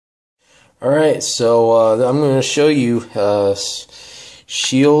Alright, so I'm going to show you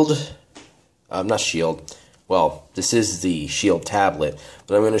Shield, not Shield, well, this is the Shield tablet,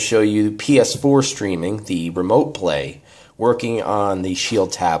 but I'm going to show you PS4 streaming, the remote play, working on the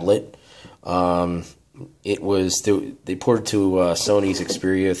Shield tablet. It was, they ported to Sony's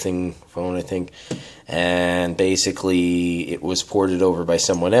Xperia phone, I think, and basically it was ported over by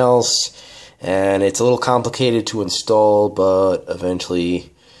someone else, and it's a little complicated to install, but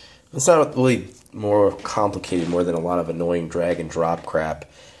eventually it's not really more complicated more than a lot of annoying drag and drop crap,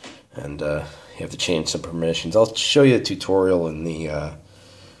 and you have to change some permissions. I'll show you the tutorial in the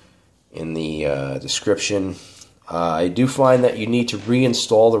description. I do find that you need to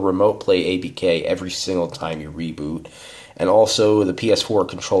reinstall the Remote Play APK every single time you reboot, and also the PS4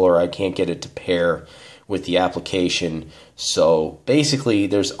 controller, I can't get it to pair with the application. So basically,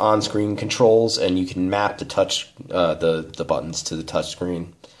 there's on-screen controls, and you can map the touch the buttons to the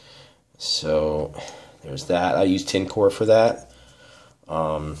touchscreen. So there's that. I use TinCore for that.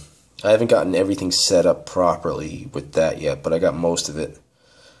 I haven't gotten everything set up properly with that yet, but I got most of it.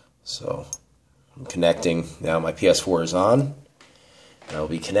 So I'm connecting. Now my PS4 is on. And I'll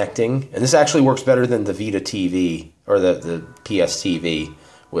be connecting. And this actually works better than the Vita TV, or the PS TV,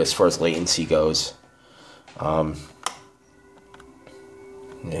 as far as latency goes. You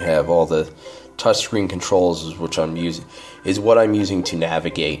have all the touchscreen controls, which is what I'm using to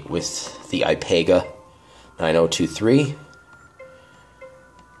navigate with the iPega 9023.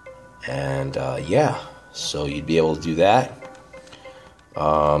 And yeah, so you'd be able to do that.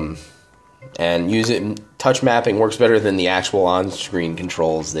 And use it. Touch mapping works better than the actual on-screen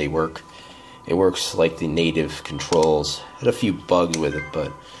controls. It works like the native controls. Had a few bugs with it,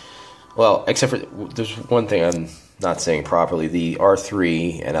 but well, except for there's one thing I'm not saying properly. The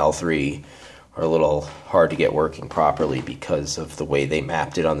R3 and L3 are a little hard to get working properly because of the way they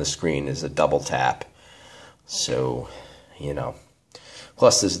mapped it on the screen as a double tap. So, you know.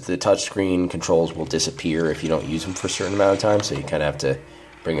 Plus, the touchscreen controls will disappear if you don't use them for a certain amount of time, so you kind of have to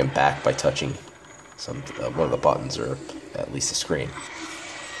bring them back by touching one of the buttons, or at least the screen.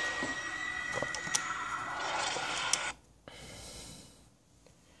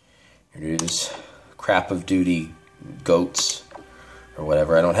 Here's Crap of Duty Goats, or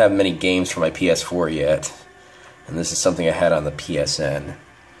whatever. I don't have many games for my PS4 yet, and this is something I had on the PSN.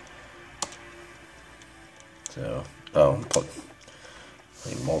 So, play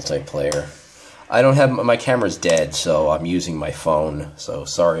multiplayer. I don't have, my camera's dead, so I'm using my phone, so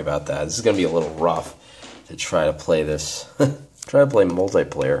sorry about that. This is going to be a little rough to try to play this. Try to play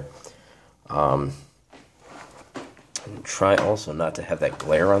multiplayer. Try also not to have that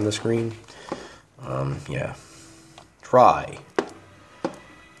glare on the screen. Yeah. Try.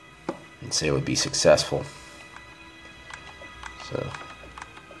 And say it would be successful. So.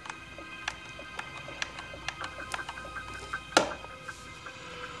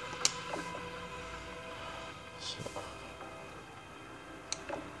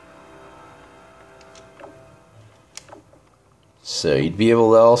 So you'd be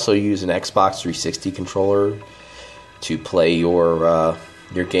able to also use an Xbox 360 controller to play your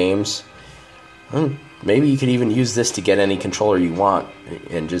games. Maybe you could even use this to get any controller you want,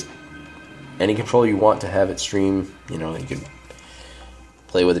 and just any controller you want to have it stream. You know, you can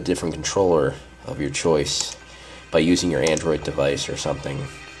play with a different controller of your choice by using your Android device or something,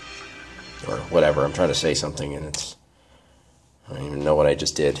 or whatever. I'm trying to say something, and I don't even know what I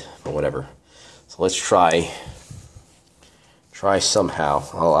just did, but whatever. So let's try somehow.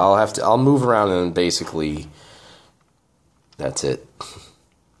 I'll move around, and basically that's it. I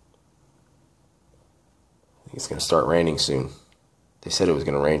think it's gonna start raining soon. They said it was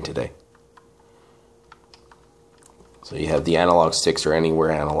gonna rain today. So you have the analog sticks, or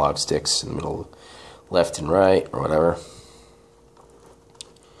anywhere analog sticks in the middle, left and right, or whatever.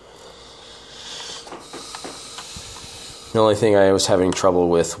 The only thing I was having trouble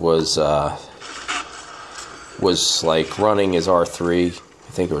with was like running as R3. I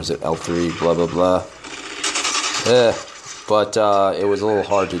think it was at L3, blah blah blah. But it was a little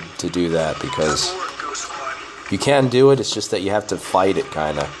hard to do that, because you can do it, it's just that you have to fight it,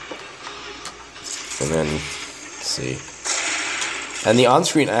 kinda. And then, let's see. And the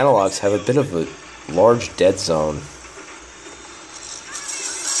on-screen analogs have a bit of a large dead zone.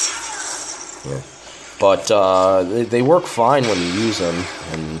 Yeah. But they work fine when you use them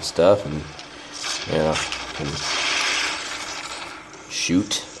and stuff, and yeah. And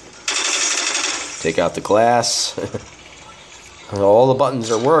shoot, take out the glass. All the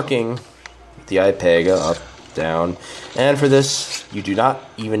buttons are working. The iPega up, down, and for this you do not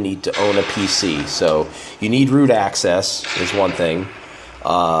even need to own a PC. So you need root access is one thing.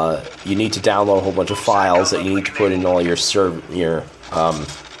 you need to download a whole bunch of files that you need to put in all your system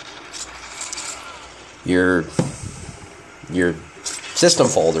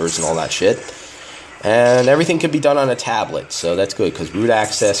folders and all that shit. And everything can be done on a tablet, so that's good, because root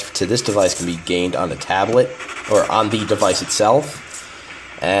access to this device can be gained on a tablet, or on the device itself.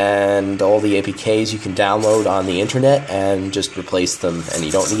 And all the APKs you can download on the internet and just replace them, and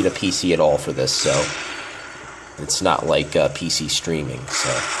you don't need a PC at all for this, so it's not like PC streaming. So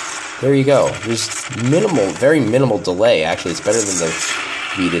there you go. There's very minimal delay. Actually, it's better than the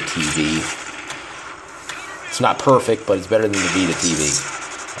Vita TV. It's not perfect, but it's better than the Vita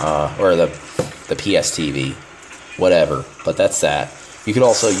TV, or the PS TV, whatever. But that's that. You can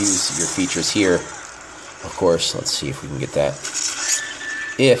also use your features here. Of course, let's see if we can get that.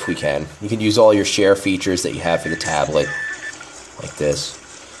 If we can, you can use all your share features that you have for the tablet, like this.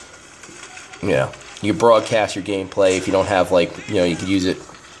 You know, you can broadcast your gameplay if you don't have, like, you know, you can use it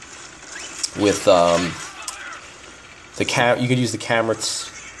with you could use the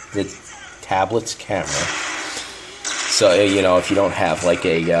tablet's camera. So, you know, if you don't have like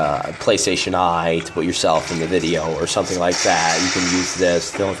a PlayStation Eye to put yourself in the video or something like that, you can use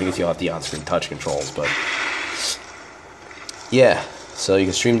this. The only thing is you'll have the on-screen touch controls, but yeah. So you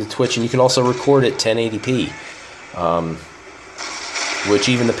can stream to Twitch, and you can also record at 1080p, which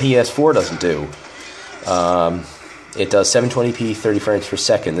even the PS4 doesn't do. It does 720p 30 frames per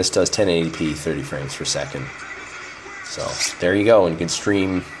second. This does 1080p 30 frames per second. So there you go, and you can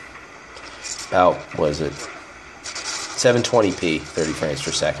stream about, what is it, 720p 30 frames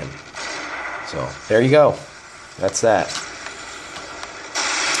per second. So there you go. That's that.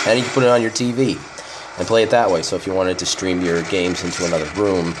 And you can put it on your TV and play it that way. So if you wanted to stream your games into another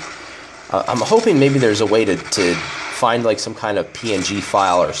room, I'm hoping maybe there's a way to find like some kind of PNG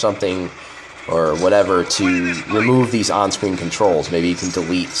file or something or whatever to remove these on-screen controls. Maybe you can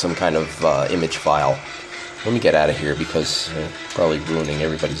delete some kind of image file. Let me get out of here because probably ruining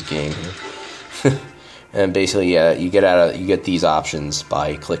everybody's game here. And basically, you get these options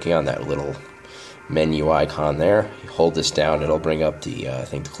by clicking on that little menu icon there. You hold this down, it'll bring up the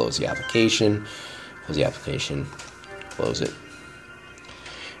thing to close the application. Close the application, close it.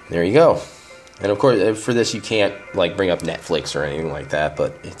 There you go. And of course, for this you can't like bring up Netflix or anything like that,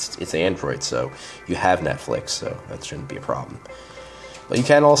 but it's Android, so you have Netflix, so that shouldn't be a problem. But you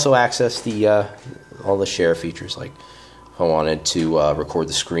can also access the all the share features. Like if I wanted to record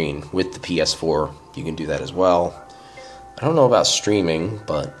the screen with the PS4, you can do that as well. I don't know about streaming,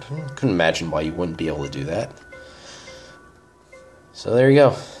 but I couldn't imagine why you wouldn't be able to do that. So there you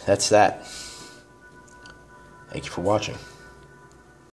go. That's that. Thank you for watching.